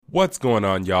What's going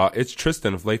on, y'all? It's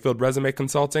Tristan of Layfield Resume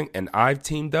Consulting, and I've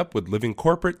teamed up with Living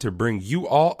Corporate to bring you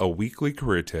all a weekly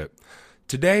career tip.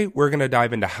 Today, we're going to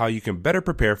dive into how you can better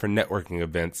prepare for networking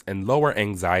events and lower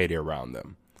anxiety around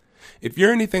them. If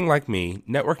you're anything like me,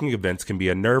 networking events can be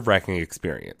a nerve-wracking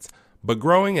experience, but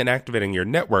growing and activating your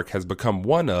network has become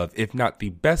one of, if not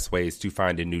the best ways to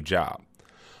find a new job.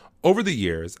 Over the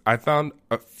years, I found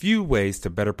a few ways to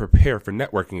better prepare for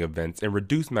networking events and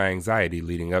reduce my anxiety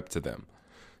leading up to them.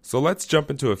 So let's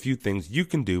jump into a few things you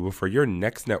can do before your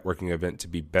next networking event to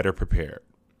be better prepared.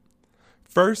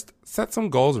 First, set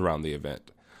some goals around the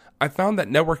event. I found that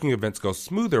networking events go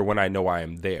smoother when I know I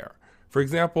am there. For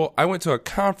example, I went to a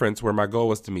conference where my goal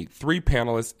was to meet 3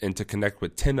 panelists and to connect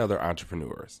with 10 other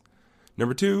entrepreneurs.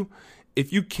 Number 2,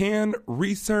 if you can,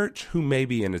 research who may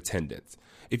be in attendance.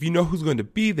 If you know who's going to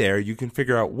be there, you can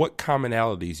figure out what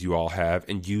commonalities you all have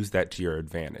and use that to your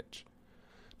advantage.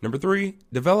 Number 3,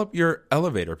 develop your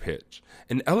elevator pitch.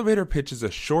 An elevator pitch is a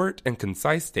short and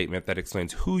concise statement that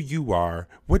explains who you are,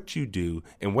 what you do,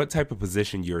 and what type of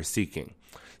position you're seeking.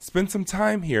 Spend some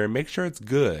time here and make sure it's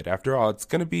good. After all, it's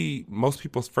going to be most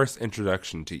people's first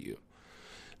introduction to you.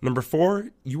 Number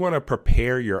 4, you want to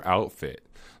prepare your outfit.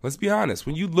 Let's be honest,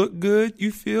 when you look good,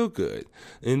 you feel good.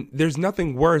 And there's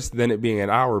nothing worse than it being an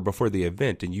hour before the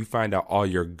event and you find out all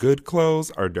your good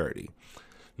clothes are dirty.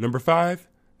 Number 5,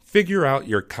 figure out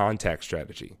your contact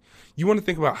strategy. You want to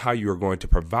think about how you are going to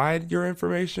provide your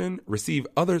information, receive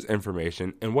others'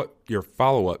 information, and what your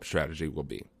follow-up strategy will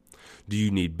be. Do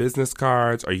you need business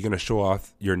cards? Are you going to show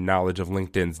off your knowledge of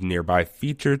LinkedIn's nearby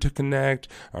feature to connect?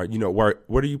 Or,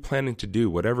 what are you planning to do?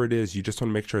 Whatever it is, you just want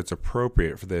to make sure it's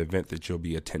appropriate for the event that you'll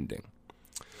be attending.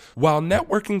 While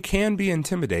networking can be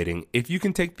intimidating, if you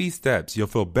can take these steps, you'll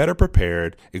feel better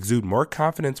prepared, exude more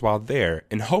confidence while there,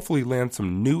 and hopefully land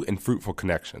some new and fruitful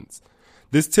connections.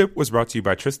 This tip was brought to you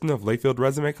by Tristan of Layfield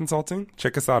Resume Consulting.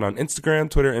 Check us out on Instagram,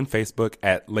 Twitter, and Facebook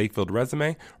at Layfield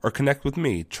Resume, or connect with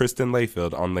me, Tristan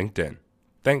Layfield, on LinkedIn.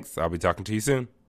 Thanks. I'll be talking to you soon.